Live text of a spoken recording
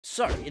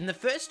So, in the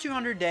first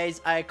 200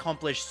 days, I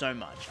accomplished so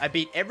much. I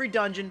beat every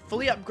dungeon,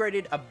 fully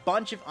upgraded a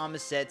bunch of armor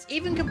sets,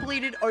 even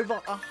completed over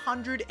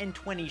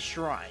 120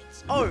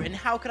 shrines. Oh, and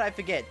how could I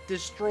forget?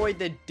 Destroyed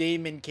the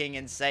Demon King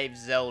and saved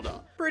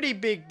Zelda. Pretty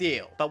big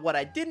deal. But what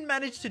I didn't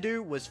manage to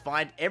do was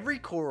find every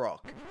Korok.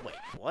 Wait,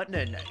 what?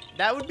 No,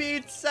 that would be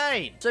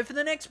insane. So for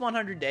the next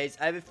 100 days,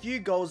 I have a few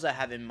goals I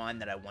have in mind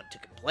that I want to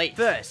complete.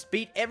 First,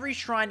 beat every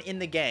shrine in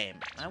the game.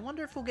 I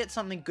wonder if we'll get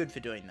something good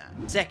for doing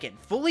that. Second,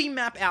 fully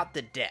map out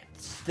the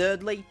depths.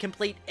 Thirdly,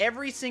 complete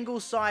every single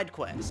side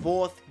quest.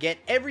 Fourth, get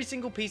every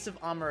single piece of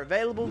armor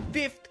available.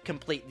 Fifth,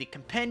 complete the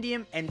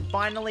compendium. And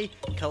finally,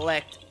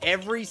 collect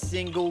every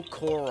single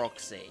Korok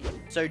seed.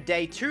 So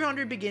day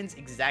 200 begins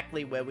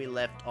exactly where we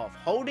left off,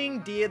 holding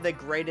dear the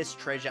greatest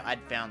treasure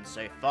I'd found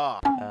so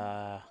far.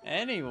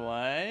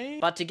 Anyway.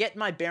 But to get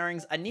my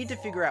bearings, I need to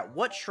figure out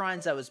what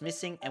shrines I was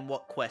missing and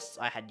what quests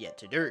I had yet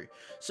to do.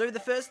 So the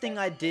first thing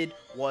I did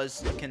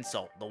was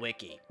consult the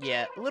wiki.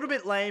 Yeah, a little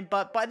bit lame,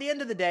 but by the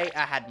end of the day,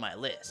 I had my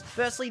list.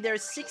 Firstly, there are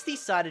 60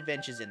 side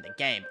adventures in the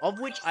game, of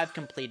which I've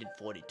completed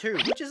 42,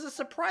 which is a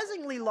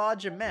surprisingly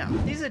large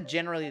amount. These are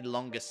generally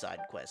longer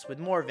side quests with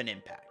more of an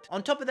impact.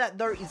 On top of that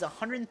though is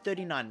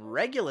 139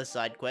 regular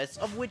side quests,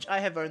 of which I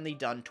have only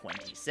done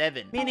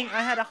 27, meaning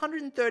I had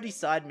 130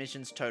 side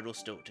missions total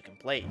still to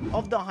complete.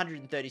 Of the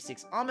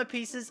 136 armor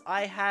pieces,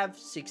 I have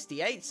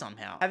 68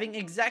 somehow, having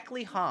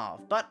exactly half,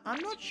 but I'm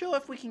not sure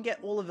if we can get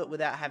all of it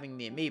without having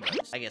the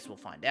amiibos. I guess we'll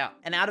find out.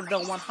 And out of the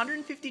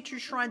 152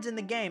 shrines in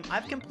the game,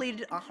 I've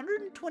completed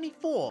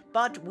 124,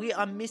 but we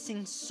are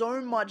missing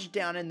so much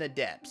down in the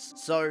depths,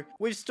 so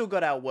we've still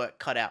got our work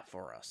cut out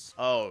for us.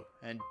 Oh,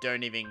 and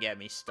don't even get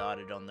me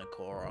started on the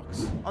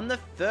Koroks. On the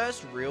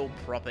first real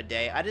proper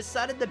day, I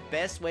decided the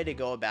best way to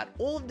go about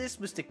all of this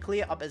was to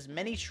clear up as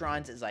many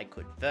shrines as I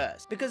could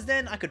first, because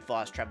then I could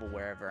fast travel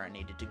wherever I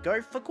needed to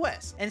go for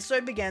quests. And so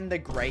began the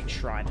Great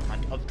Shrine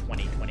Hunt of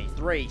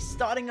 2023,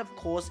 starting of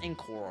course in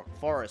Korok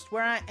Forest,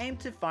 where I aim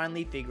to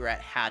finally figure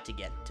out how to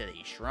get to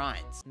these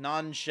shrines.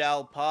 None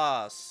shall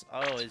pass.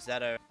 Oh, is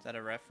that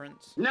a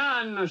reference?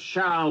 None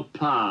shall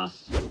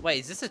pass.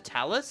 Wait, is this a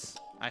talus?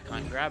 I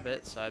can't grab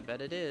it, so I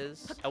bet it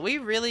is. Are we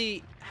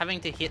really having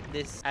to hit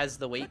this as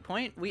the weak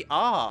point? We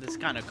are. This is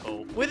kind of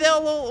cool. With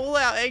all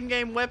our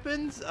endgame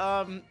weapons,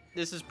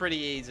 this is pretty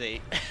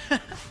easy.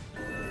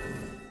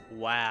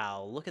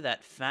 Wow, look at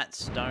that fat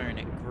stone,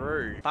 it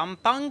grew.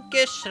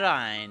 Pampanka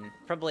Shrine.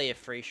 Probably a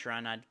free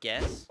shrine, I'd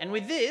guess. And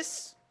with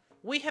this,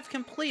 we have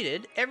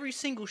completed every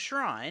single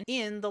shrine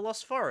in the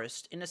Lost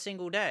Forest in a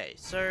single day.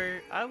 So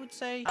I would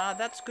say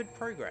that's good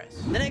progress.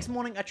 The next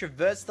morning, I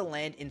traversed the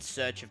land in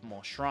search of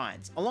more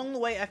shrines. Along the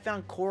way, I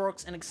found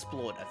Koroks and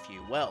explored a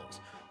few wells.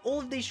 All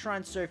of these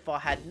shrines so far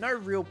had no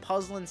real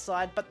puzzle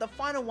inside, but the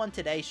final one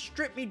today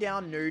stripped me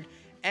down nude,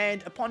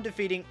 and upon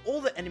defeating all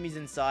the enemies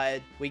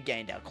inside, we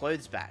gained our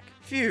clothes back.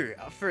 Phew,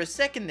 for a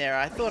second there,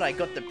 I thought I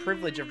got the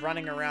privilege of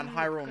running around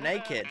Hyrule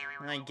naked.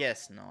 I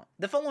guess not.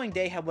 The following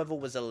day, however,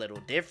 was a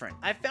little different.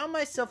 I found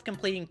myself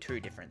completing two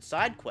different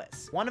side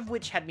quests, one of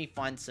which had me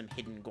find some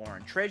hidden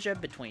Goron treasure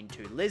between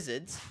two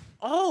lizards.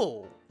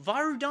 Oh,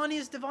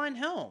 Varudania's Divine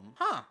Helm.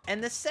 Huh.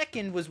 And the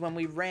second was when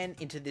we ran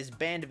into this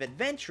band of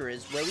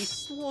adventurers where we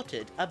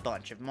slaughtered a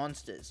bunch of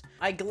monsters.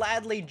 I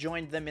gladly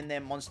joined them in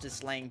their monster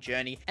slaying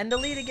journey, and the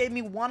leader gave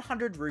me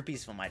 100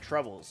 rupees for my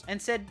troubles,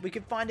 and said we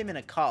could find him in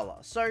a Kala,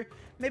 so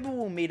maybe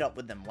we'll meet up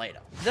with them later.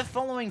 The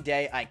following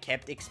day, I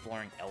kept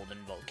exploring Elden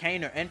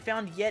Volcano and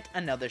found yet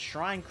another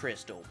shrine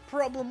crystal.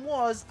 Problem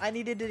was, I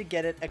needed to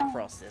get it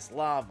across this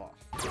lava.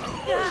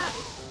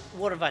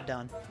 What have I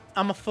done?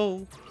 I'm a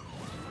fool.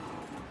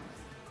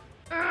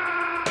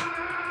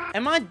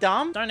 Am I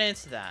dumb? Don't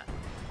answer that.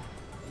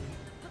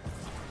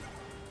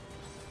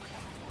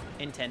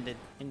 Intended.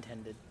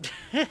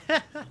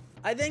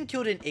 I then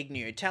killed an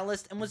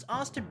Igniotalist and was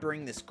asked to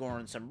bring this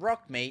Goron some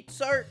rock meat,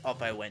 so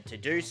off I went to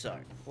do so.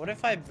 What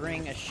if I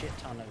bring a shit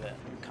ton of it?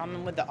 I'm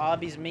coming with the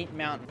Arby's Meat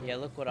Mountain. Yeah,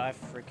 look what I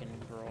freaking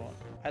brought.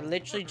 I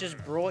literally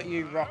just brought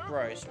you rock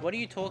roast. What are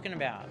you talking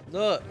about?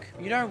 Look,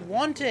 you don't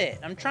want it.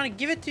 I'm trying to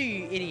give it to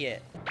you,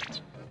 idiot.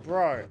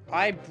 Bro,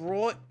 I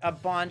brought a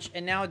bunch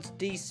and now it's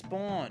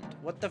despawned.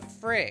 What the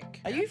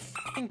frick? Are you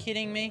fucking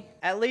kidding me?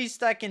 At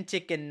least I can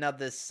tick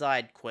another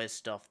side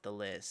quest off the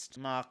list.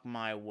 Mark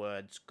my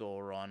words,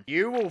 Goron.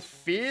 You will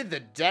fear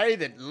the day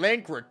that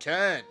Link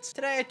returns.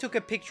 Today I took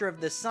a picture of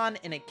the sun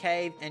in a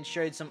cave and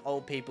showed some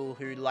old people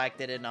who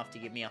liked it enough to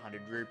give me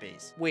 100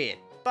 rupees. Weird.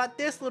 But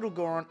this little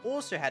Goron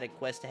also had a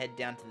quest to head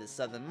down to the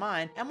southern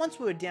mine, and once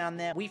we were down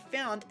there, we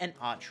found an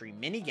archery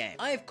minigame.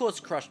 I of course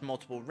crushed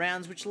multiple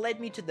rounds, which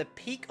led me to the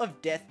peak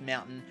of Death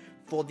Mountain,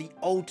 for the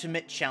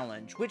ultimate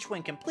challenge, which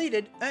when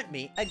completed, earned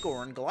me a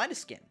Goron glider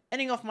skin.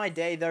 Ending off my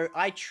day though,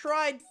 I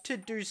tried to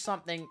do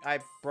something I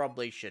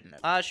probably shouldn't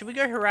have. Should we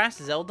go harass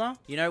Zelda?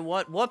 You know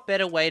what? What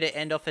better way to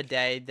end off a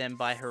day than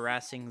by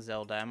harassing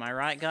Zelda? Am I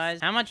right, guys?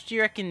 How much do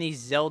you reckon these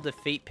Zelda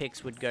feet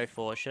pics would go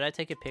for? Should I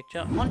take a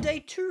picture? On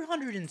day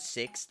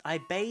 206, I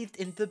bathed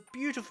in the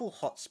beautiful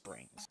hot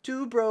springs.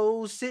 Two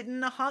bros sit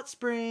in a hot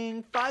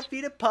spring, 5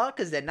 feet apart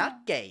cause they're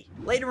not gay.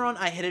 Later on,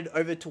 I headed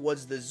over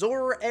towards the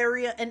Zora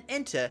area and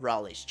enter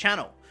Raleigh's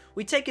channel.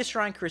 We take a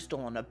shrine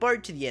crystal on a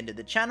boat to the end of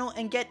the channel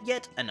and get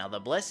yet another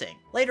blessing.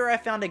 Later I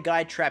found a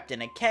guy trapped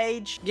in a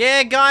cage.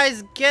 Yeah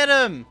guys, get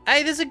him!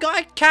 Hey, there's a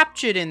guy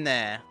captured in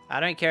there. I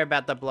don't care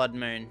about the blood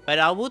moon, but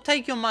I will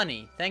take your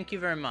money. Thank you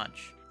very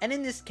much. And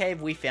in this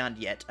cave we found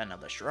yet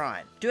another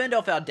shrine. To end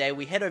off our day,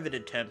 we head over to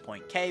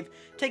Turnpoint Cave,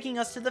 taking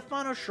us to the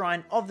final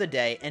shrine of the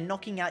day and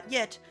knocking out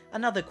yet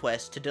another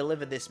quest to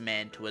deliver this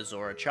man to a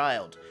Zora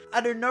child.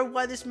 I don't know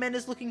why this man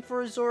is looking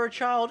for a Zora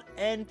child,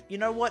 and you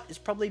know what, it's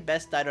probably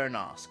best I don't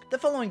ask. The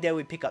following day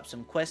we pick up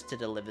some quests to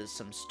deliver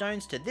some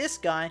stones to this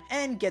guy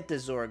and get the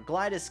Zora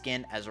glider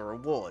skin as a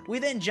reward. We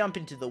then jump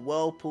into the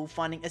whirlpool,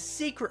 finding a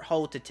secret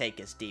hole to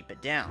take us deeper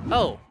down.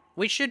 Oh,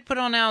 we should put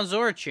on our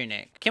Zora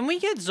tunic. Can we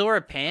get Zora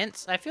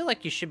pants? I feel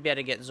like you should be able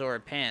to get Zora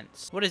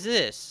pants. What is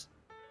this?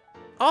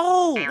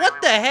 Oh,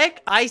 what the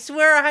heck? I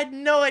swear I had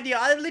no idea.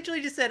 I literally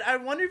just said, I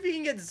wonder if you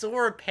can get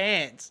Zora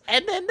pants.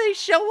 And then they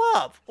show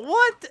up.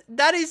 What?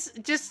 That is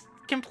just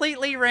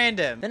completely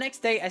random. The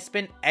next day, I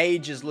spent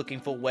ages looking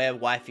for where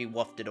Wifey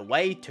wafted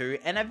away to,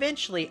 and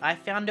eventually I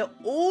found her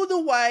all the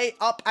way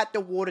up at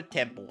the water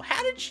temple.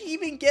 How did she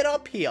even get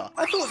up here?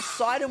 I thought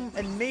Sidon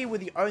and me were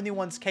the only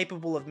ones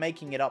capable of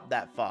making it up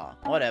that far.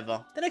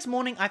 Whatever. The next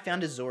morning, I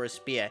found a Zora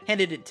spear,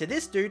 handed it to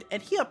this dude,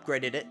 and he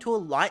upgraded it to a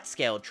light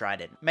scale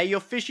trident. May your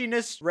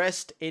fishiness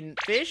rest in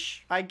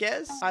fish, I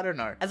guess? I don't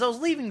know. As I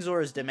was leaving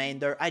Zora's domain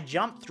though, I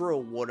jumped through a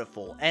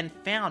waterfall and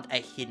found a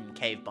hidden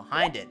cave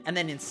behind it. And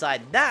then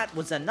inside that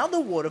was another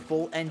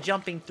waterfall, and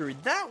jumping through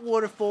that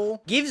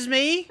waterfall gives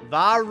me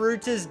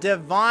Varuta's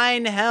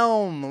Divine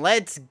Helm.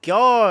 Let's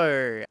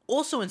go.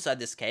 Also inside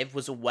this cave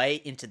was a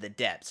way into the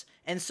depths,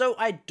 and so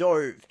I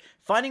dove,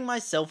 finding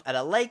myself at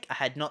a lake I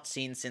had not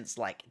seen since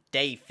like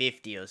day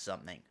 50 or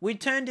something. We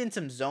turned in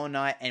some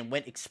Zonite and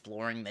went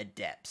exploring the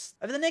depths.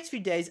 Over the next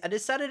few days, I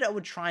decided I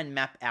would try and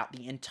map out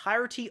the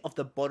entirety of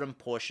the bottom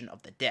portion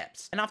of the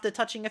depths. And after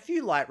touching a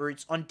few light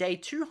routes, on day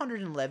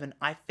 211,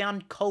 I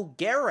found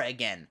Colgera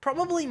again.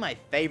 Probably my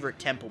favorite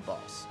temple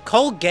boss.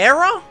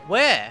 Colgera?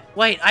 Where?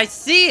 Wait, I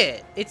see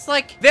it. It's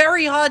like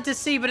very hard to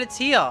see, but it's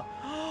here.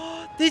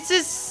 This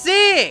is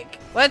sick!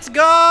 Let's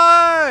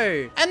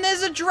go! And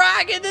there's a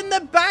dragon in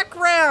the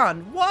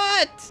background!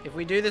 What? If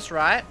we do this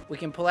right, we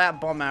can pull out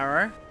bomb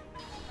arrow,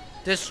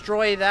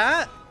 destroy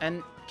that,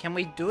 and can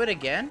we do it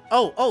again?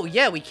 Oh,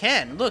 yeah, we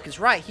can. Look, it's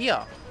right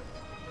here.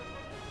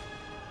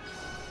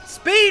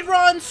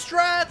 Speedrun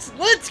strats!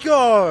 Let's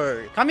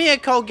go! Come here,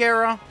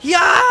 Colgera.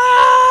 Yeah!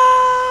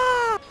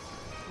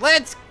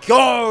 Let's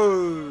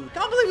go!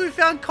 Can't believe we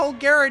found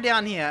Colgera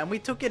down here and we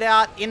took it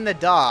out in the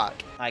dark.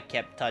 I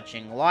kept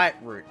touching light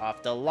route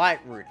after light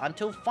route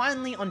until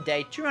finally on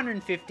day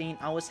 215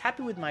 I was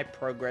happy with my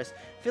progress,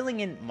 filling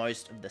in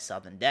most of the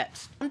southern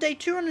depths. On day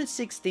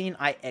 216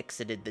 I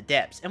exited the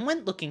depths and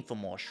went looking for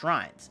more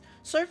shrines.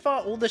 So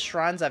far all the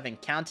shrines I've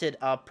encountered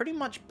are pretty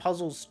much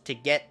puzzles to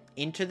get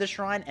into the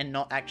shrine and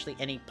not actually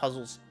any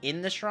puzzles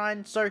in the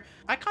shrine, so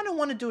I kind of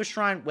want to do a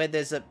shrine where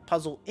there's a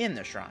puzzle in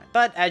the shrine.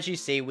 But as you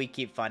see, we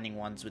keep finding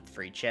ones with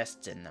free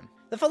chests in them.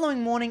 The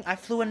following morning, I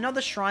flew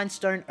another shrine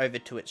stone over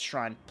to its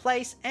shrine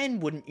place,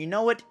 and wouldn't you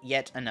know it,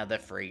 yet another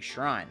free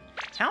shrine.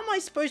 How am I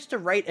supposed to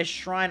rate a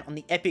shrine on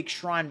the epic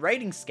shrine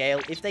rating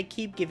scale if they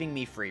keep giving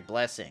me free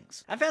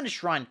blessings? I found a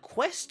shrine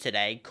quest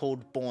today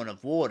called Born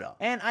of Water,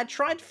 and I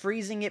tried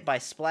freezing it by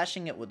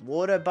splashing it with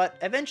water, but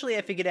eventually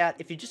I figured out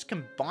if you just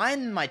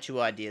combine my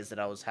two ideas that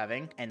I was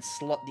having and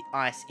slot the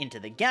ice into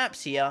the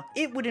gaps here,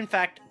 it would in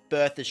fact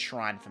birth a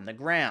shrine from the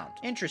ground.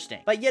 Interesting.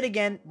 But yet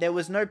again, there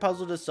was no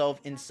puzzle to solve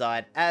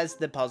inside as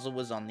the puzzle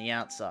was on the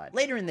outside.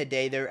 Later in the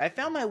day though, I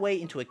found my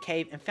way into a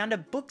cave and found a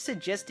book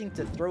suggesting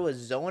to throw a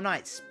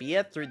zoanite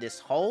spear through this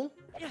hole.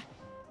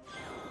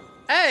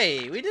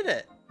 Hey, we did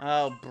it.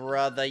 Oh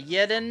brother,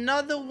 yet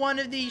another one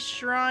of these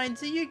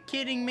shrines, are you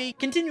kidding me?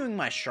 Continuing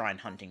my shrine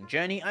hunting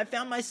journey, I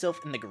found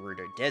myself in the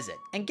Gerudo Desert,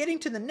 and getting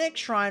to the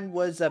next shrine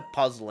was a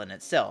puzzle in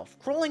itself.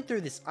 Crawling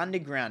through this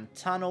underground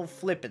tunnel,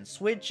 flipping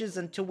switches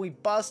until we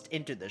bust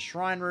into the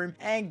shrine room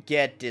and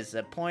get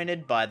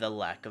disappointed by the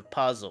lack of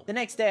puzzle. The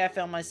next day I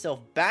found myself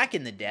back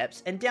in the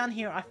depths, and down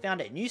here I found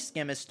a new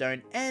Skemmer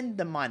stone and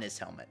the miner's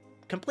helmet.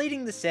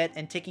 completing the set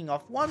and ticking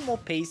off one more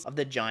piece of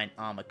the giant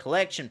armor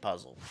collection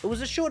puzzle. It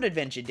was a short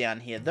adventure down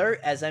here though,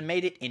 as I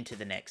made it into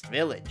the next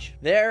village.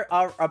 There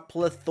are a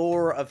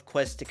plethora of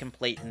quests to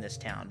complete in this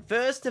town,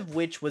 first of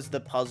which was the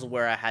puzzle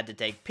where I had to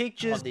take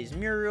pictures of these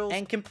murals,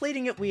 and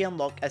completing it we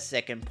unlock a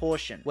second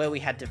portion, where we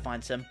had to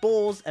find some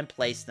balls and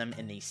place them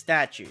in these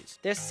statues.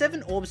 There's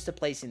 7 orbs to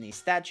place in these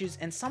statues,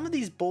 and some of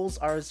these balls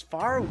are as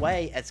far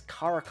away as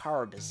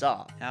Karakara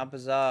Bazaar. How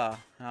bizarre,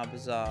 how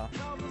bizarre.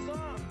 How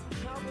bizarre,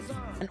 how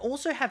bizarre. And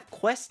also have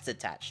quests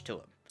attached to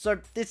them. So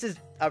this is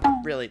a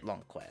really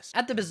long quest.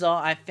 At the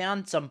bazaar, I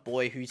found some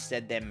boy who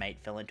said their mate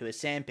fell into a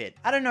sandpit.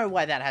 I don't know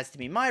why that has to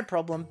be my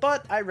problem,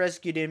 but I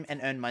rescued him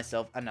and earned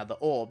myself another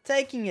orb.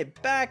 Taking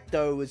it back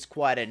though was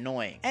quite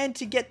annoying. And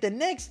to get the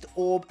next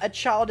orb, a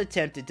child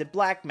attempted to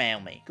blackmail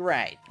me.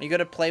 Great. You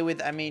gotta play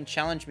with,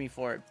 challenge me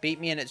for it.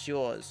 Beat me and it's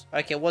yours.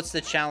 Okay, what's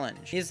the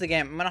challenge? Here's the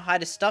game. I'm gonna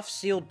hide a stuffed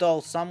sealed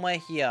doll somewhere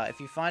here. If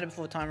you find it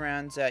before time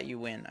rounds out, you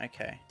win.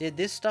 Okay. Did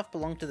this stuff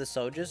belong to the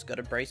soldiers?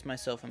 Gotta brace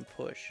myself and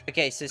push.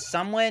 Okay, so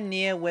somewhere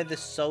near where the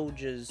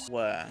soldiers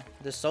were.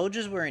 The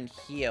soldiers were in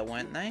here,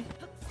 weren't they?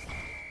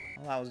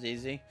 Well, that was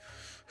easy.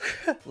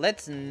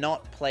 Let's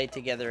not play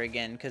together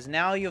again, because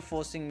now you're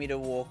forcing me to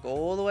walk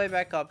all the way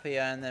back up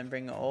here and then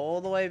bring it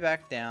all the way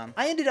back down.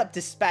 I ended up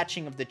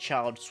dispatching of the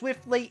child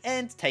swiftly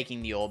and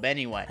taking the orb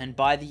anyway. And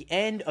by the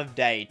end of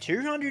day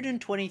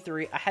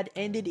 223, I had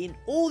ended in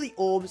all the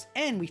orbs,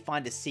 and we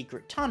find a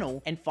secret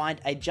tunnel and find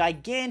a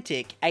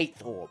gigantic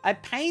 8th orb. I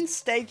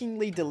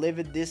painstakingly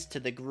delivered this to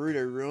the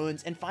Gerudo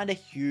ruins and find a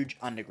huge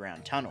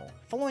underground tunnel.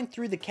 Following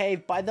through the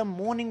cave, by the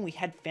morning we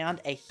had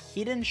found a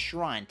hidden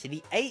shrine to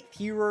the 8th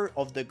hero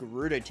of the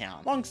Gerudo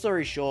town. Long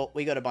story short,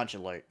 we got a bunch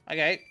of loot.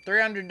 Okay,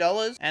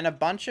 $300 and a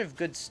bunch of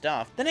good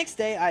stuff. The next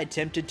day, I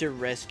attempted to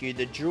rescue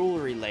the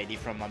jewelry lady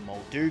from a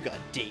Molduga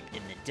deep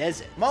in the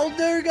desert.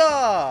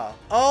 Molduga!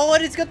 Oh,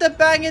 and it's got the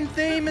banging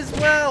theme as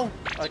well.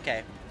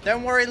 Okay,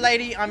 don't worry,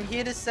 lady. I'm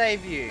here to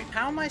save you.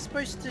 How am I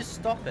supposed to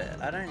stop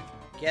it? I don't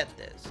get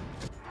this.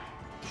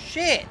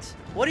 Shit!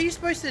 What are you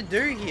supposed to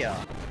do here?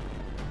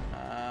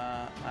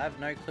 I have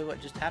no clue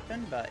what just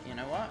happened, but you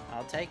know what?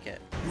 I'll take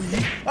it.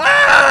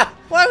 Ah!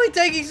 Why are we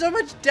taking so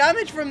much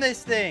damage from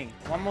this thing?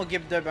 One more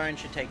Gibdo bone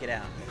should take it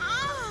out.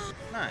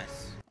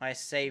 Nice. I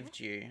saved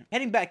you.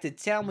 Heading back to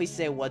town, we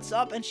say what's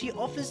up, and she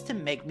offers to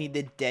make me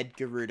the dead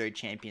Gerudo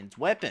champion's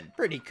weapon.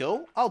 Pretty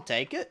cool. I'll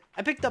take it.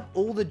 I picked up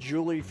all the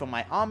jewelry from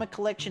my armor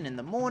collection in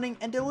the morning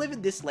and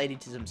delivered this lady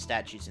to some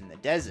statues in the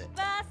desert.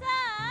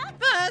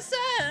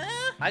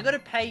 I gotta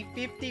pay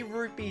 50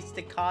 rupees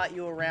to cart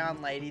you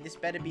around, lady. This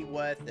better be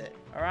worth it.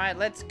 Alright,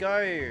 let's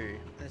go.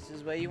 This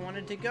is where you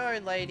wanted to go,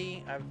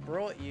 lady. I've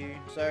brought you.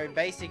 So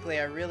basically,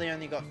 I really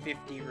only got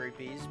 50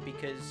 rupees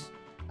because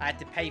I had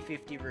to pay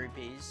 50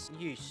 rupees.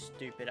 You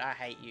stupid, I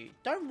hate you.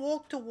 Don't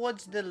walk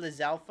towards the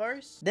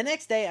Lizalfos. The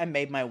next day, I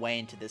made my way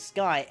into the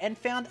sky and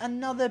found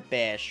another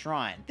bear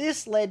shrine.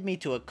 This led me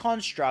to a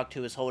construct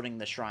who was holding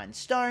the shrine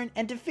stone,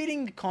 and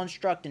defeating the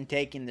construct and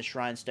taking the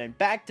shrine stone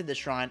back to the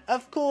shrine,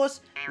 of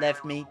course,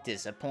 left me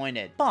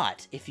disappointed.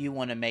 But if you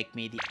want to make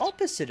me the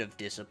opposite of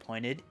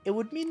disappointed, it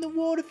would mean the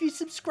world if you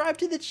subscribe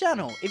to the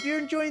channel. If you're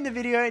enjoying the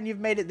video and you've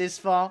made it this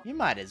far, you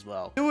might as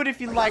well. Do it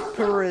if you like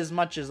Pura as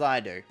much as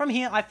I do. From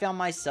here, I found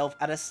myself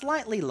at a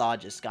slightly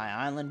larger sky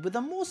island with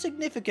a more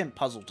significant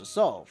puzzle to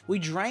solve. We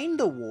drained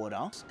the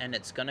water, and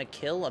it's gonna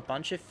kill a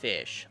bunch of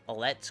fish.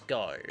 Let's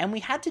go. And we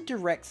had to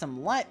direct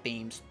some light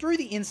beams through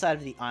the inside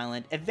of the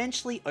island,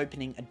 eventually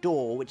opening a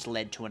door which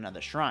led to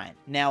another shrine.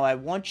 Now I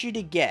want you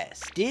to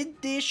guess,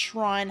 did this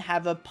shrine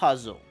have a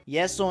puzzle?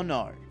 Yes or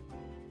no?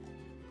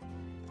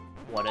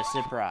 What a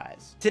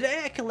surprise.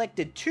 Today I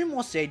collected 2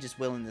 more Sage's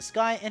Will in the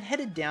sky and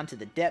headed down to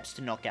the depths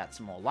to knock out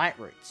some more light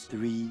roots.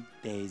 3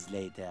 days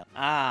later.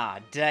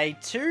 Day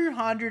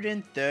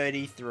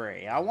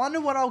 233. I wonder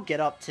what I'll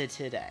get up to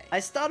today. I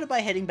started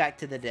by heading back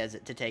to the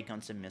desert to take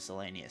on some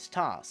miscellaneous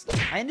tasks.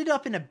 I ended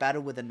up in a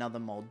battle with another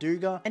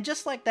Molduga, and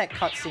just like that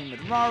cutscene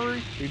with Raru,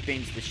 who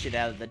beams the shit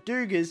out of the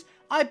Dugas,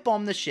 I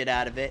bomb the shit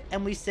out of it,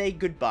 and we say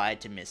goodbye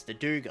to Mr.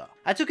 Duga.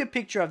 I took a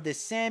picture of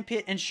this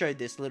sandpit and showed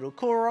this little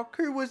Korok,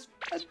 who was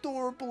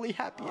adorably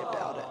happy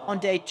about it. On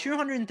day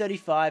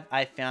 235,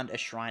 I found a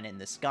shrine in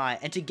the sky,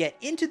 and to get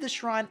into the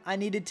shrine, I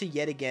needed to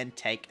yet again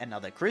take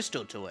another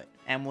crystal to it.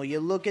 And will you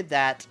look at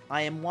that,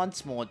 I am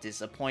once more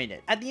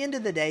disappointed. At the end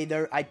of the day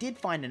though, I did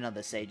find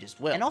another Sage's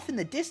Will, and off in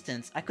the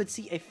distance, I could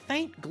see a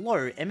faint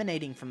glow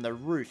emanating from the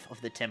roof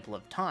of the Temple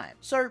of Time.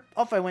 So,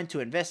 off I went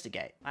to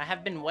investigate. I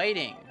have been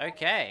waiting.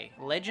 Okay.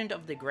 Legend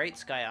of the Great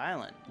Sky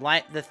Island.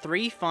 Light the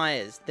 3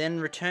 fires,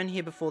 then return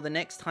here before the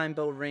next time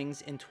bell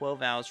rings in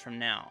 12 hours from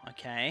now,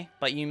 okay?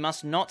 But you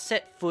must not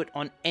set foot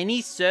on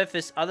any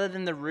surface other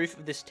than the roof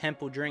of this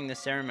temple during the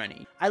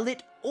ceremony. I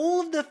lit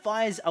all of the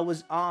fires I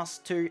was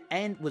asked to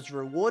and was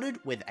rewarded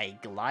with a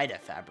glider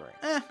fabric.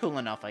 Cool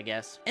enough, I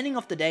guess. Ending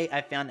off the day,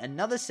 I found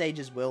another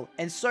Sage's Will,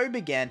 and so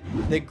began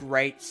the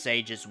Great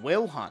Sage's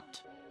Will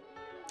Hunt.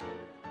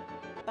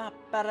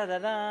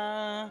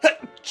 Ba-ba-da-da-da.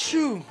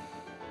 Achoo!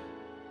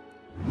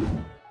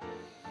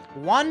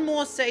 One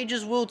more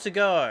Sage's Will to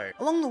go.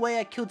 Along the way,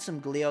 I killed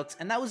some Gleeoks,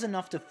 and that was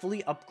enough to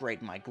fully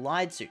upgrade my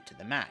glide suit to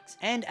the max.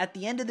 And at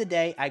the end of the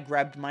day, I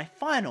grabbed my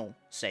final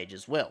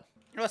Sage's Will.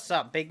 What's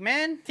up, big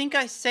man? Think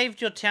I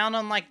saved your town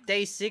on like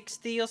day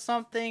 60 or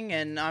something,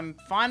 and I'm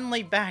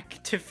finally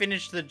back to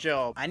finish the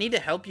job. I need to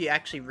help you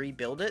actually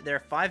rebuild it. There are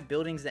 5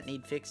 buildings that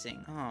need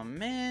fixing. Oh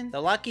man.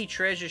 The lucky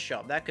treasure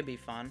shop, that could be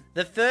fun.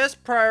 The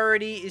first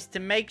priority is to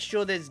make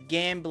sure there's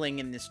gambling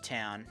in this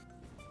town.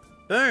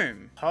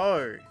 Boom.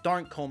 Ho.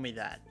 Don't call me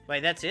that. Wait,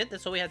 that's it?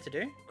 That's all we had to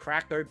do?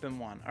 Crack open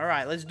one.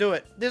 Alright, let's do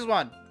it. This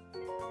one.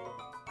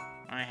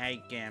 I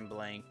hate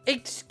gambling.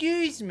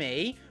 Excuse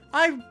me?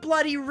 I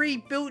bloody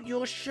rebuilt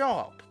your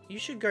shop. You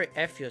should go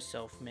F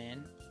yourself,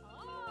 man.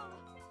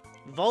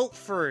 Vault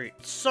fruit.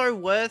 So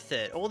worth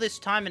it. All this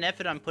time and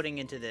effort I'm putting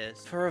into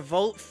this. For a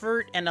vault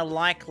fruit and a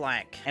like.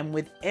 And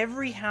with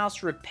every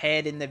house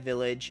repaired in the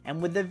village, and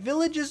with the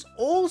villagers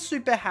all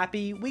super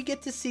happy, we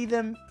get to see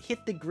them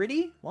hit the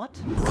gritty? What?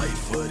 Right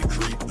foot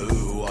creep,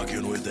 ooh,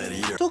 walking with that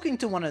eater. Talking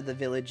to one of the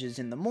villagers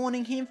in the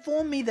morning, he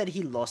informed me that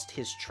he lost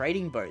his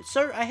trading boat,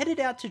 so I headed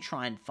out to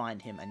try and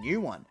find him a new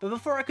one. But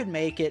before I could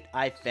make it,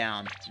 I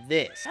found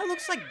this. That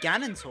looks like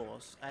Ganon's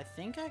horse. I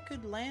think I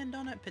could land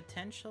on it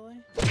potentially.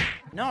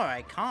 No,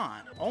 I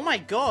can't. Oh my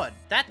god,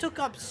 that took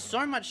up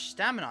so much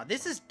stamina.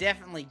 This is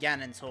definitely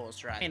Ganon's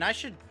horse, right? I mean, I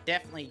should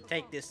definitely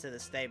take this to the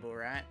stable,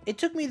 right? It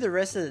took me the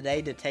rest of the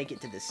day to take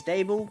it to the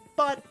stable,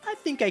 but I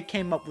think I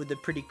came up with a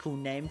pretty cool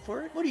name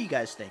for it. What do you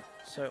guys think?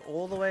 So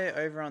all the way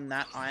over on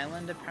that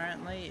island,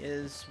 apparently,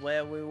 is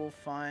where we will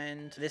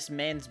find this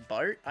man's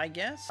boat, I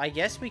guess. I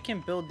guess we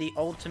can build the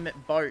ultimate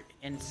boat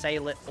and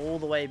sail it all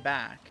the way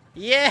back.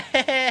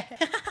 Yeah!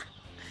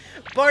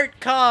 Boat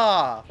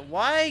car!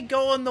 Why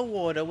go on the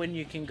water when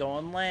you can go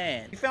on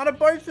land? You found a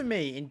boat for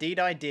me. Indeed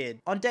I did.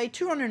 On day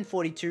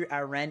 242, I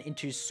ran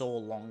into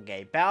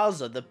Solonge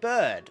Bowser, the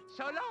bird.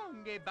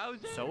 Solonge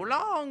Bowser.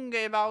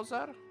 Solonge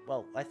Bowser.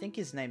 Well, I think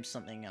his name's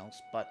something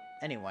else, but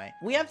anyway.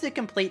 We have to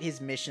complete his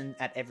mission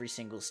at every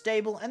single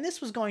stable, and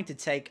this was going to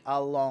take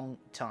a long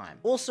time.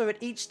 Also,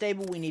 at each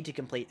stable, we need to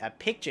complete a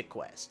picture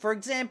quest. For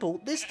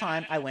example, this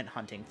time I went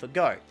hunting for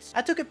goats.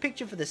 I took a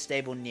picture for the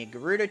stable near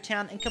Gerudo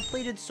Town and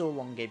completed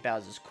Solonge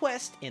Bowser's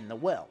quest in the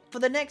well. For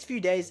the next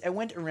few days, I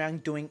went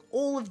around doing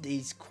all of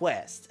these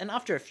quests, and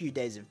after a few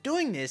days of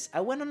doing this,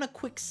 I went on a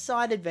quick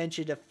side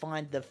adventure to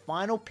find the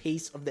final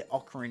piece of the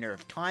Ocarina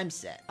of Time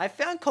set. I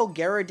found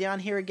Colgero down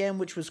here again,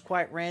 which was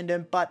quite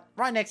random, but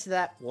right next to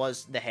that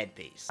was the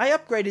headpiece. I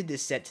upgraded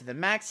this set to the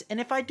max, and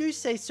if I do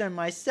say so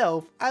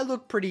myself, I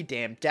look pretty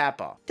damn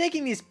dapper.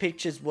 Taking these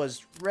pictures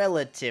was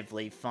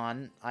relatively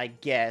fun, I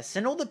guess,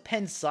 and all the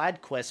pen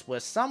side quests were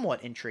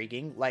somewhat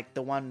intriguing, like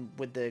the one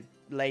with the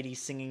lady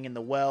singing in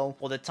the well,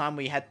 or the time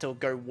we had to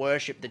go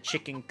worship the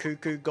chicken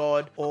cuckoo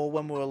god, or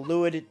when we were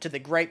lured to the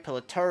Great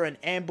Plateau and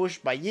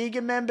ambushed by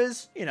Yiga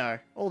members. You know,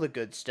 all the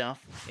good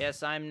stuff.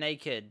 Yes, I'm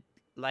naked.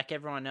 Like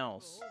everyone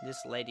else, this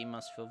lady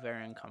must feel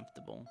very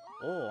uncomfortable.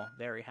 Or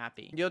very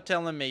happy. You're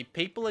telling me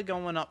people are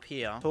going up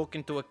here,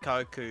 talking to a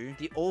cuckoo,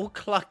 the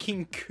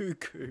all-clucking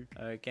cuckoo.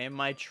 Okay,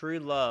 my true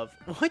love.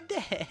 What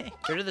the heck?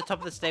 Go to the top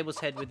of the stable's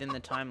head within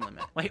the time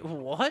limit. Wait,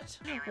 what?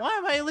 Why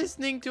am I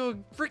listening to a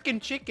freaking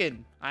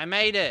chicken? I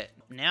made it.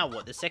 Now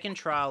what? The second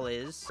trial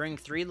is bring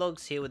 3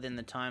 logs here within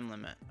the time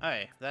limit.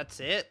 Oh, that's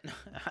it?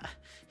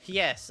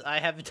 Yes, I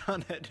have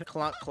done it.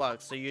 Cluck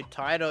cluck. So you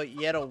tired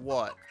yet or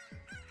what?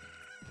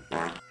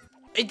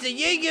 It's a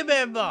Jaeger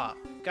member!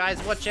 Guys,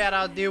 watch out,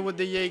 I'll deal with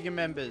the Jaeger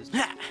members.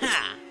 Ha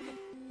ha!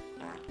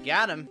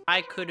 Got him.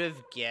 I could have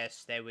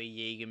guessed they were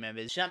Jaeger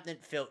members. Something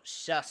felt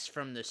sus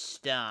from the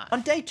start.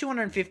 On day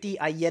 250,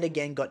 I yet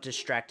again got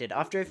distracted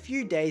after a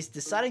few days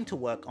deciding to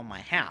work on my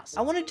house.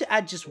 I wanted to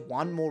add just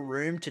one more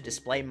room to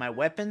display my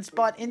weapons,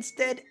 but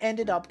instead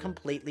ended up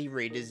completely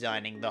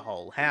redesigning the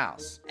whole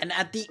house. And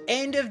at the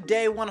end of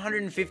day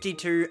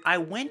 152, I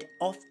went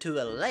off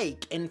to a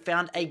lake and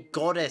found a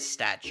goddess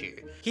statue.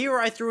 Here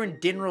I threw in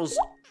Dinral's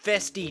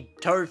festy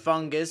toe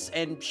fungus,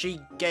 and she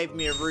gave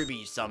me a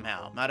ruby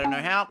somehow. I don't know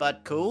how,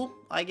 but cool,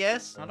 I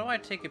guess. How do I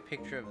take a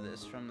picture of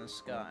this from the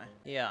sky?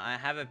 Yeah, I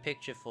have a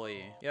picture for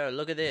you. Yo,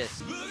 look at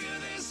this. Look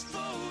at this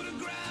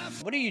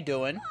photograph. What are you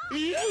doing?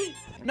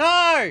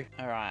 No!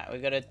 Alright, we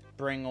gotta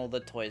bring all the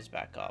toys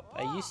back up.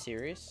 Are you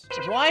serious?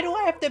 Why do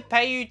I have to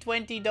pay you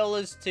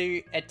 $20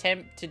 to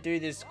attempt to do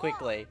this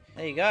quickly?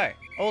 There you go.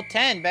 All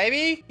 10,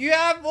 baby. You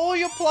have all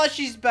your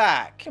plushies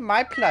back.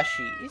 My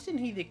plushie. Isn't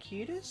he the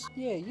cutest?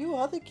 Yeah, you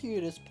are the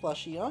cutest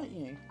plushie, aren't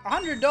you?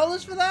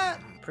 $100 for that?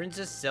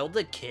 Princess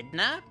Zelda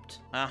kidnapped?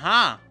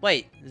 Uh-huh.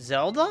 Wait,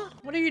 Zelda?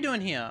 What are you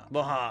doing here?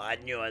 Well, I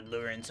knew I'd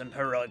lure in some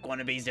heroic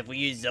wannabes if we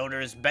use Zelda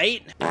as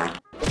bait.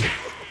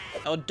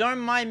 Oh, don't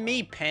mind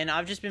me, Pen.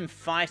 I've just been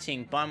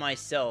fighting by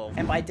myself.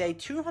 And by day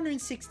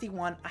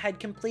 261, I had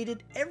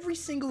completed every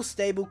single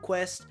stable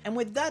quest. And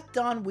with that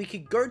done, we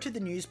could go to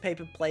the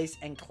newspaper place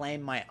and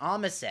claim my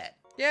armor set.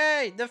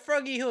 Yay, the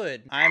froggy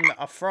hood. I'm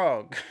a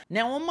frog.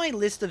 Now on my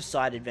list of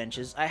side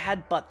adventures, I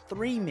had but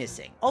 3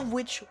 missing, of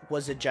which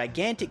was a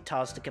gigantic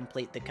task to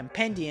complete the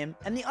compendium,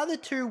 and the other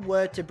 2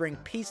 were to bring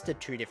peace to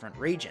 2 different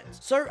regions.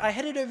 So I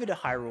headed over to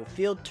Hyrule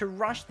Field to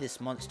rush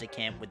this monster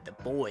camp with the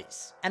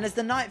boys. And as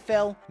the night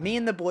fell, me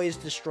and the boys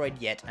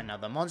destroyed yet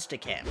another monster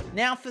camp.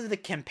 Now for the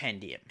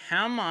compendium.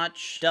 How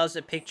much does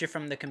a picture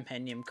from the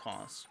compendium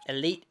cost?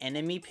 Elite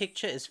enemy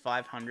picture is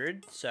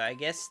 500, so I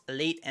guess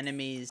elite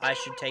enemies, I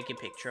should take a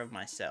picture of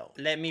myself.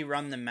 Let me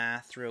run the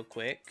math real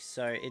quick.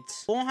 So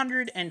it's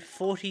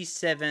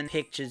 447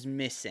 pictures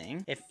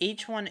missing. If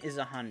each one is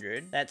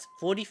 100, that's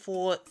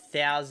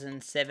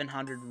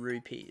 44,700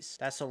 rupees.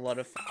 That's a lot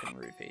of fucking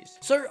rupees.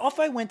 So off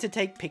I went to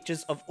take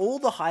pictures of all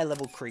the high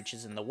level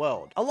creatures in the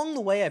world. Along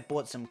the way I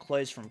bought some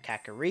clothes from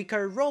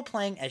Kakariko, role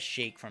playing as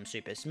Sheik from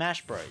Super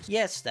Smash Bros.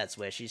 Yes, that's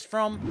where she's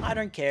from. I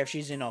don't care if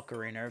she's in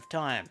Ocarina of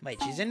Time.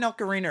 Wait, she's in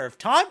Ocarina of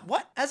Time?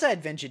 What? As I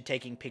adventured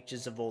taking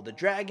pictures of all the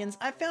dragons,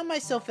 I found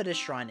myself at a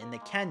shrine in the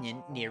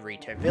canyon near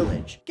Rito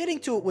Village. Getting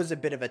to it was a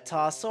bit of a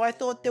task, so I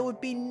thought there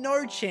would be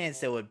no chance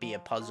there would be a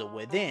puzzle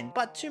within,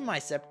 but to my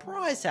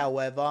surprise,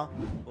 however...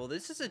 Well,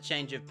 this is a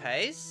change of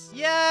pace.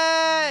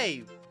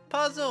 Yay!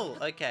 Puzzle!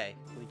 Okay,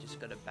 we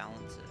just gotta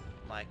balance it,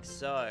 like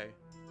so.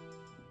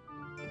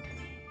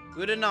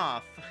 Good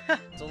enough.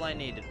 That's all I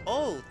needed.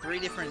 Oh, 3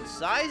 different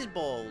size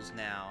balls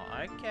now.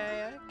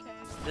 Okay, okay.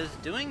 Does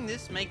doing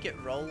this make it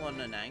roll on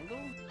an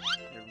angle?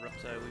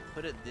 So we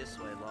put it this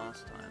way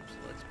last time, so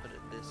let's put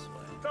it this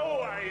way.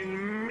 Oh, I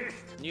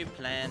missed! New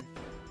plan.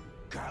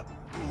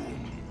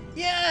 Kaboom!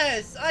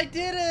 Yes, I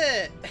did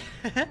it!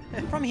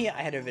 From here,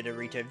 I head over to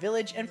Rito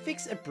Village and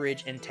fix a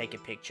bridge and take a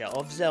picture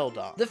of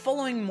Zelda. The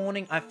following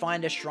morning, I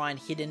find a shrine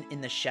hidden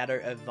in the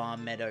shadow of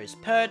Varm Meadow's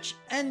perch,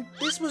 and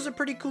this was a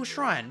pretty cool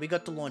shrine. We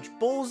got to launch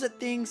balls at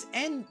things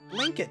and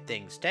Link at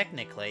things,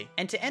 technically.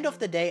 And to end off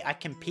the day, I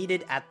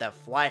competed at the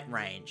flight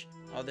range.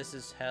 Oh, this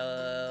is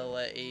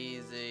hella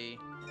easy.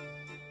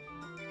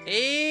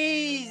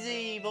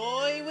 Easy,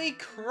 boy! We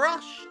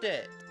crushed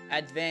it!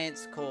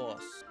 Advanced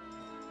course.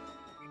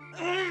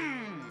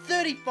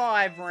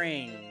 35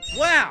 rings.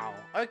 Wow.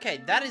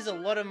 Okay, that is a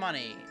lot of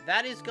money.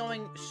 That is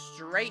going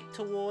straight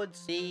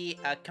towards the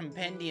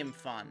compendium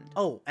fund.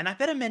 Oh, and I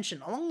better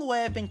mention, along the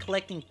way I've been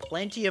collecting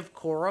plenty of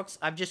Koroks.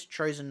 I've just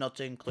chosen not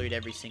to include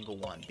every single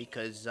one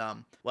because,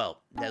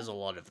 well, there's a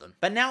lot of them.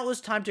 But now it was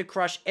time to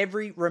crush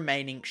every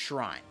remaining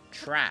shrine.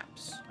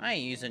 Traps. I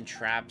ain't using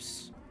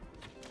traps.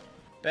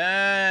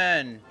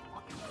 Burn.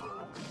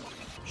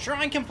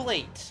 Shrine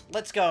complete.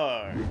 Let's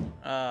go.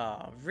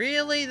 Oh,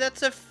 really?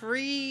 That's a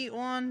free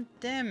one?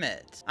 Damn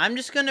it. I'm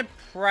just gonna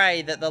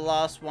pray that the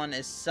last one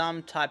is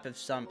some type of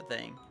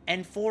something.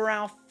 And for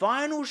our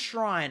final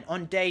shrine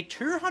on day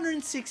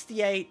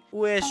 268,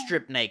 we're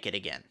stripped naked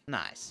again.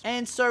 Nice.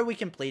 And so we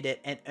complete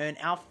it and earn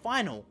our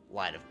final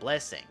Light of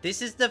Blessing.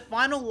 This is the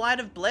final Light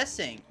of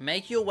Blessing.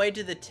 Make your way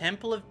to the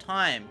Temple of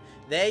Time.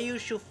 There you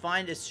shall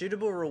find a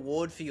suitable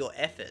reward for your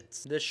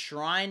efforts. The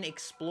Shrine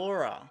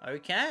Explorer.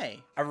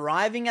 Okay.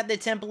 Arriving at the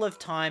Temple of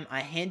Time,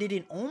 I handed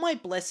in all my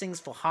blessings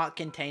for heart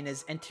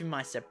containers, and to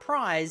my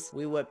surprise,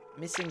 we were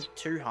missing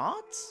 2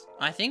 hearts?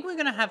 I think we're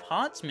gonna have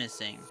hearts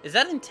missing. Is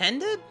that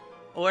intended?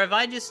 Or have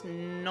I just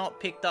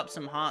not picked up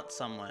some hearts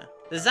somewhere?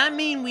 Does that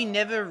mean we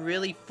never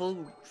really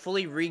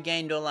fully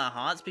regained all our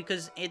hearts?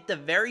 Because at the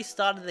very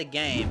start of the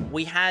game,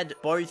 we had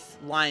both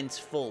lines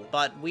full,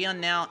 but we are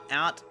now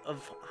out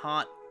of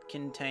heart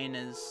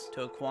containers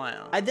to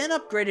acquire. I then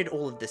upgraded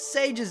all of the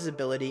Sage's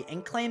ability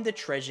and claimed the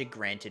treasure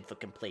granted for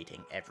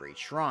completing every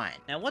shrine.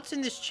 Now what's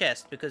in this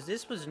chest? Because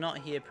this was not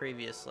here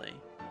previously.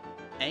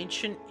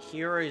 Ancient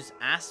Hero's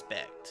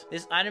Aspect.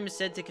 This item is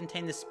said to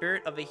contain the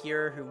spirit of a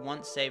hero who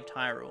once saved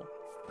Hyrule.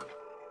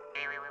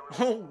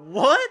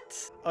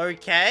 What?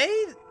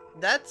 Okay,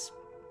 that's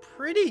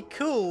pretty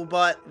cool,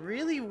 but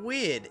really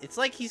weird. It's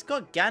like he's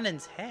got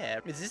Ganon's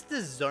hair. Is this the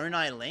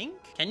Zonai Link?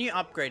 Can you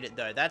upgrade it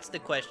though? That's the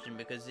question,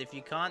 because if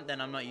you can't, then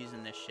I'm not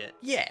using this shit.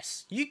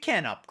 Yes, you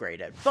can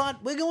upgrade it,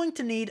 but we're going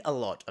to need a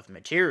lot of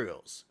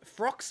materials.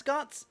 Frox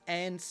guts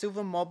and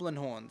silver moblin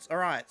horns.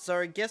 Alright, so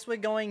I guess we're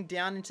going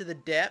down into the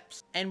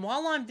depths, and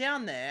while I'm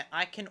down there,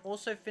 I can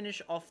also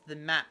finish off the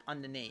map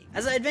underneath.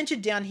 As I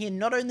adventured down here,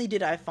 not only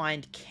did I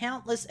find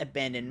countless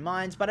abandoned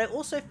mines, but I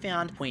also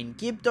found Queen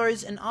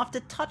Gibdos, and after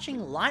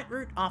touching light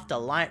route after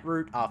light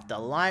route after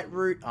light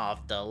route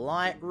after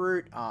light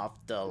route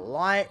after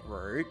light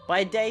route,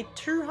 by day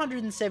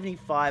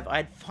 275 I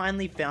had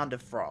finally found a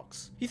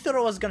Frox. You thought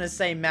I was gonna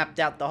say mapped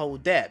out the whole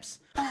depths.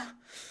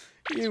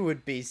 You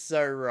would be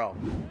so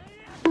wrong.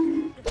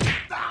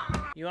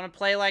 You wanna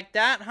play like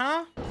that,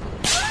 huh?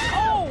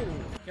 Oh!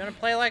 You wanna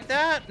play like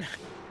that?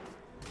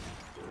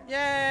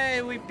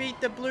 Yay, we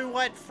beat the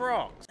blue-white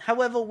Frox.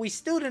 However, we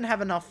still didn't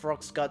have enough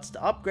Frox guts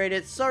to upgrade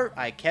it, so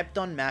I kept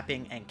on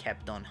mapping and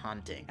kept on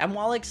hunting. And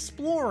while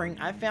exploring,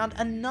 I found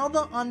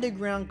another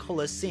underground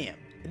Colosseum,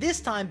 this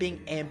time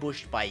being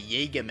ambushed by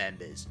Yiga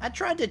members. I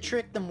tried to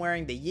trick them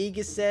wearing the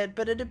Yiga set,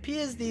 but it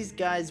appears these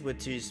guys were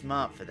too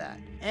smart for that.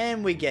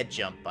 And we get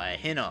jumped by a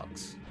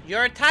Hinox.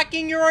 You're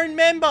attacking your own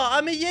member.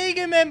 I'm a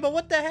Jaeger member.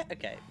 What the heck?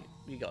 Okay,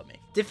 you got me.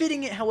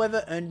 Defeating it,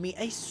 however, earned me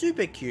a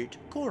super cute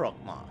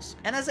Korok mask.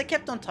 And as I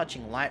kept on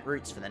touching light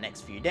roots for the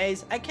next few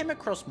days, I came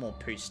across more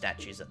poo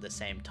statues at the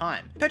same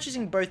time,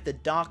 purchasing both the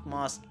dark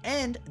mask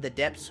and the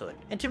depths hood.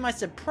 And to my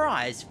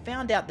surprise,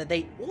 found out that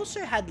they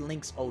also had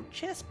Link's old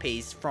chest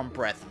piece from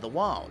Breath of the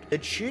Wild, the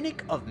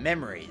Tunic of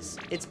Memories.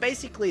 It's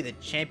basically the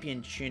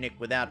champion tunic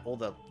without all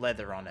the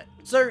leather on it.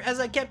 So as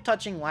I kept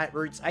touching light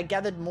roots, I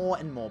gathered more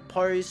and more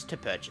poes to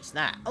purchase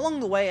that. Along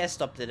the way, I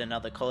stopped at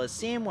another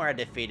Coliseum where I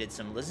defeated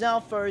some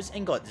Lizalfos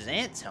and got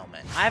Xant's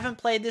helmet. I haven't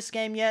played this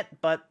game yet,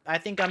 but I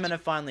think I'm gonna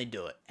finally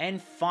do it.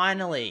 And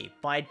finally,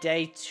 by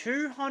day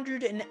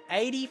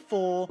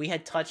 284, we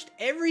had touched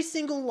every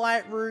single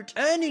light root,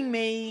 earning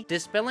me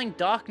Dispelling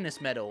Darkness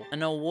Medal,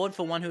 an award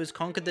for one who has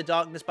conquered the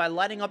darkness by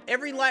lighting up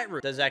every light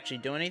root. Does it actually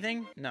do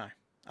anything? No.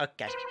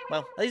 Okay,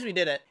 well, at least we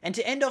did it. And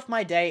to end off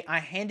my day, I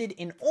handed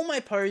in all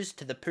my pose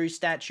to the Pooh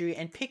statue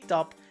and picked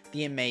up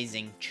the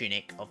amazing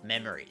Tunic of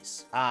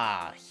Memories.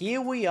 Ah,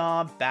 here we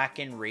are back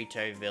in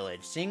Rito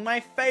Village, seeing my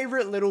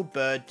favorite little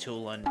bird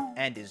Tulin,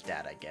 and his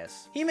dad, I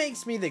guess. He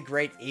makes me the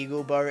Great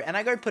Eagle Bow, and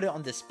I go put it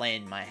on display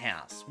in my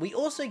house. We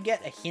also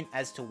get a hint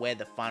as to where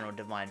the final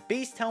Divine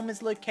Beast helm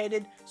is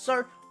located,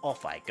 so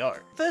off I go.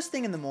 First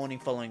thing in the morning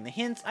following the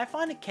hints, I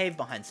find a cave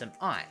behind some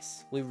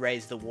ice. We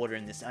raise the water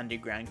in this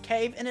underground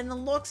cave and it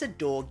unlocks a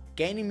door,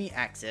 gaining me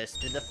access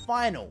to the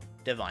final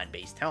Divine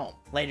Beast helm.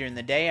 Later in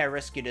the day, I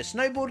rescued a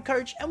snowboard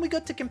coach and we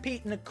got to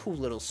compete in a cool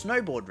little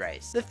snowboard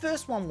race. The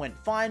first one went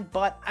fine,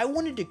 but I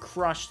wanted to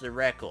crush the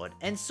record,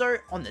 and so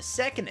on the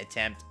second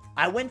attempt,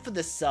 I went for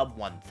the sub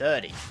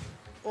 130.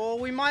 Or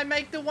we might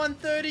make the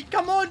 130.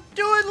 Come on,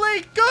 do it,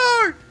 Link,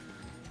 go!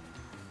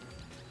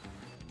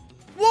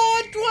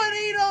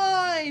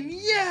 129!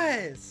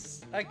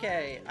 Yes!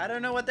 Okay, I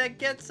don't know what that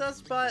gets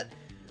us, but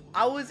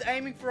I was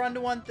aiming for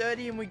under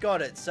 130 and we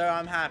got it, so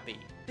I'm happy.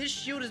 This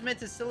shield is meant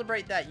to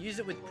celebrate that. Use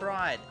it with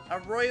pride. A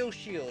royal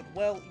shield.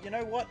 Well, you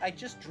know what? I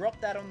just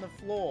dropped that on the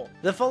floor.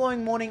 The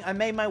following morning, I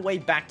made my way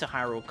back to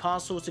Hyrule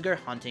Castle to go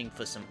hunting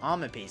for some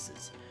armor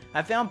pieces.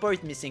 I found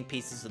both missing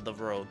pieces of the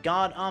Royal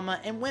Guard armor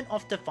and went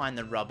off to find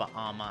the rubber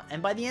armor, and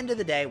by the end of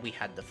the day we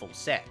had the full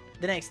set.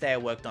 The next day I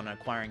worked on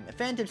acquiring the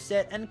Phantom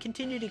set and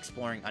continued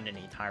exploring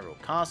underneath Hyrule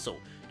Castle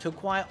to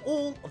acquire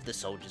all of the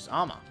soldiers'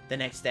 armor. The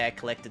next day I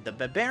collected the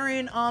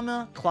Barbarian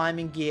armor,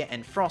 climbing gear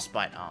and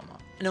frostbite armor.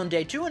 And on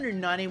day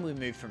 290 we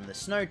move from the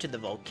snow to the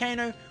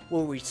volcano,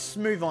 where we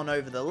move on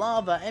over the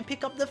lava and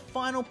pick up the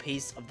final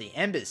piece of the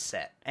Embers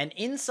set. And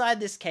inside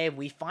this cave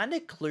we find a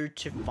clue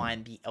to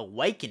find the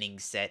Awakening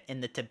set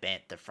in the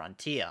Tabantha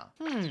frontier.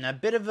 A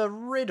bit of a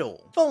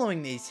riddle.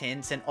 Following these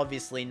hints and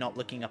obviously not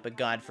looking up a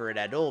guide for it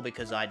at all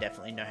because I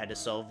definitely know how to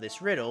solve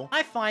this riddle,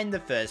 I find the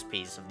first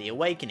piece of the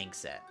Awakening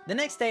set. The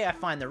next day I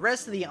find the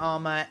rest of the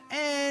armor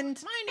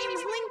and my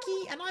name's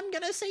Linky and I'm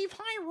gonna save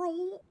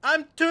Hyrule.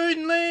 I'm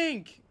Toon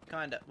Link!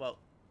 Kinda, well,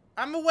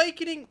 I'm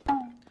Awakening.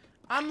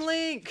 I'm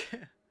Link.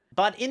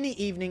 But in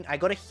the evening, I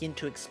got a hint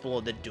to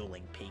explore the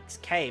Dueling Peaks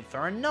cave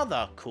for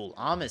another cool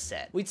armor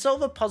set. We'd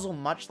solve a puzzle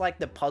much like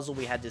the puzzle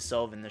we had to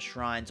solve in the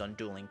shrines on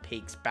Dueling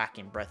Peaks back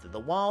in Breath of the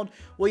Wild,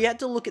 where you had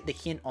to look at the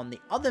hint on the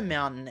other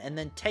mountain and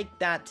then take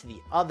that to the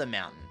other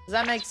mountain. Does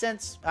that make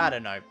sense? I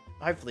don't know.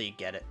 Hopefully you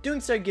get it. Doing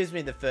so gives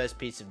me the first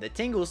piece of the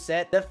Tingle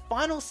set, the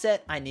final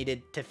set I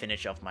needed to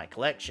finish off my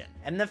collection.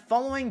 And the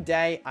following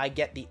day, I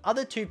get the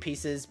other two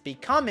pieces,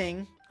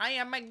 becoming... I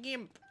am a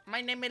gimp.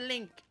 My name is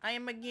Link. I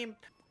am a gimp.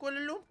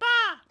 Kuala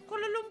Lumpur!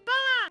 Kuala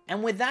Lumpur!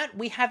 And with that,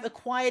 we have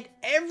acquired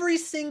every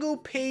single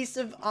piece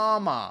of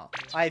armor.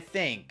 I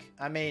think.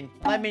 I mean,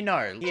 let me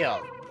know.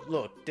 Yeah.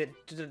 Look,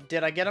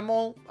 did I get them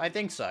all? I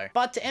think so.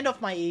 But to end off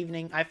my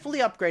evening, I fully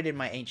upgraded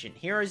my Ancient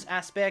Heroes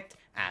aspect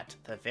at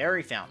the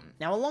Fairy Fountain.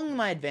 Now, along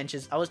my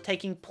adventures, I was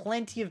taking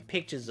plenty of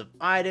pictures of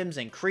items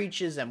and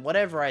creatures and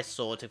whatever I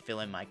saw to fill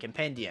in my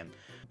compendium.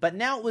 But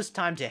now it was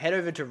time to head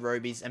over to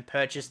Roby's and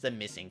purchase the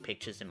missing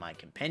pictures in my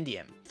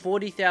compendium.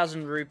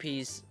 40,000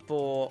 rupees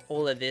for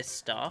all of this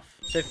stuff.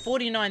 So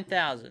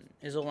 49,000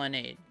 is all I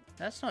need.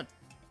 That's not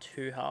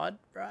too hard,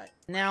 right?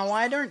 Now,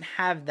 I don't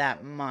have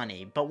that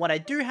money, but what I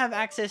do have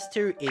access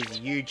to is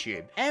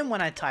YouTube. And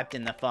when I typed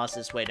in the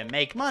fastest way to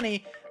make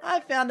money,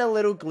 I found a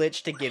little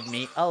glitch to give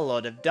me a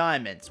lot of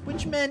diamonds,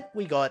 which meant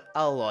we got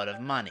a lot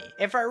of money.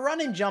 If I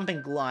run and jump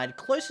and glide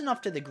close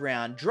enough to the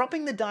ground,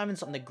 dropping the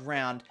diamonds on the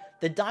ground,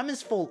 the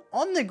diamonds fall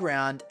on the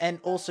ground and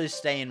also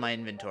stay in my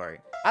inventory.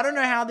 I don't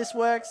know how this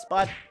works,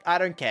 but I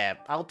don't care.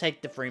 I'll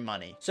take the free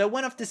money. So I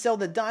went off to sell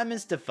the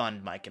diamonds to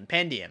fund my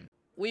compendium.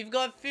 We've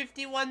got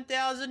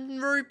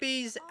 51,000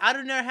 rupees. I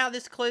don't know how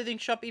this clothing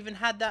shop even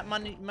had that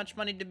much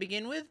money to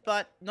begin with,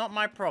 but not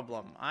my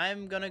problem.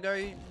 I'm gonna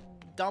go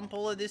dump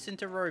all of this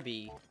into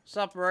Roby.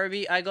 Sup,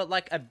 Roby? I got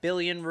like 1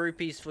 billion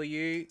rupees for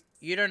you.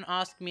 You don't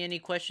ask me any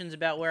questions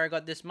about where I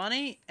got this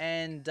money,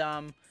 and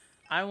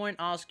I won't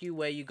ask you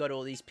where you got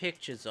all these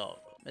pictures of.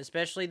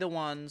 especially the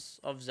ones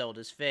of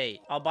Zelda's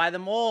feet. I'll buy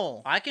them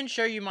all. I can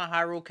show you my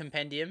Hyrule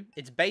Compendium.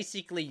 It's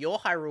basically your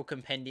Hyrule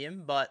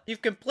Compendium, but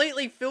you've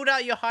completely filled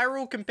out your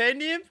Hyrule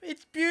Compendium.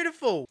 It's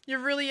beautiful.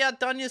 You've really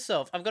outdone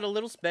yourself. I've got a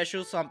little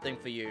special something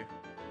for you.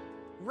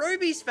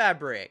 Ruby's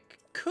fabric.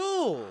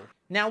 Cool.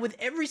 Now, with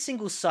every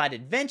single side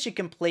adventure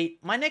complete,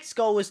 my next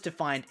goal was to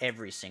find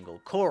every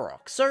single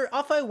Korok. So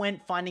off I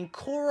went, finding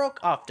Korok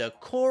after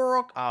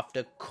Korok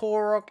after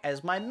Korok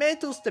as my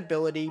mental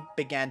stability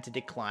began to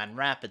decline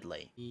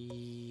rapidly.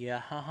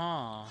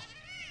 Yahaha.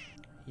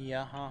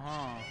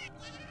 Yahaha.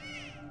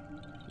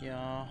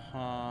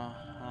 Yahaha.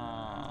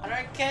 I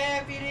don't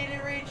care if you need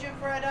to reach your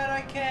friend, I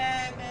don't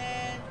care,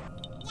 man.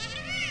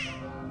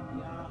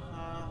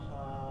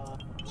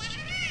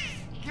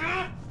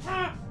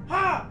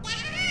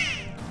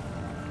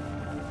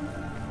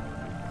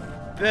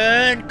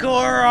 Burn,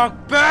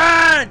 Korok!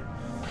 Burn!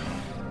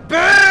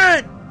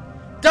 Burn!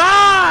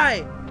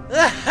 Die!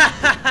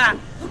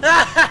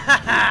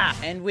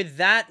 And with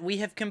that, we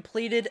have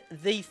completed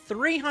the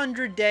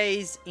 300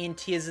 days in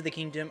Tears of the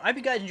Kingdom. I hope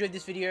you guys enjoyed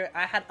this video.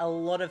 I had a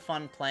lot of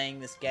fun playing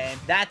this game.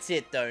 That's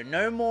it though.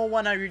 No more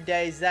 100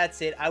 days.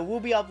 That's it. I will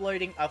be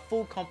uploading a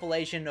full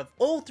compilation of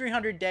all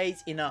 300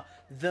 days in a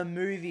The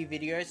Movie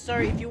video. So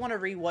if you want to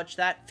rewatch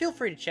that, feel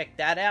free to check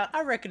that out.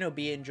 I reckon it'll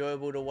be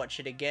enjoyable to watch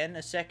it again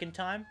a second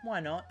time.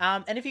 Why not?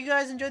 And if you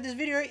guys enjoyed this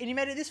video and you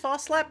made it this far,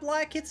 slap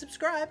like, hit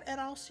subscribe,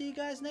 and I'll see you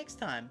guys next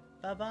time.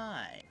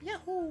 Bye-bye.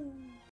 Yahoo!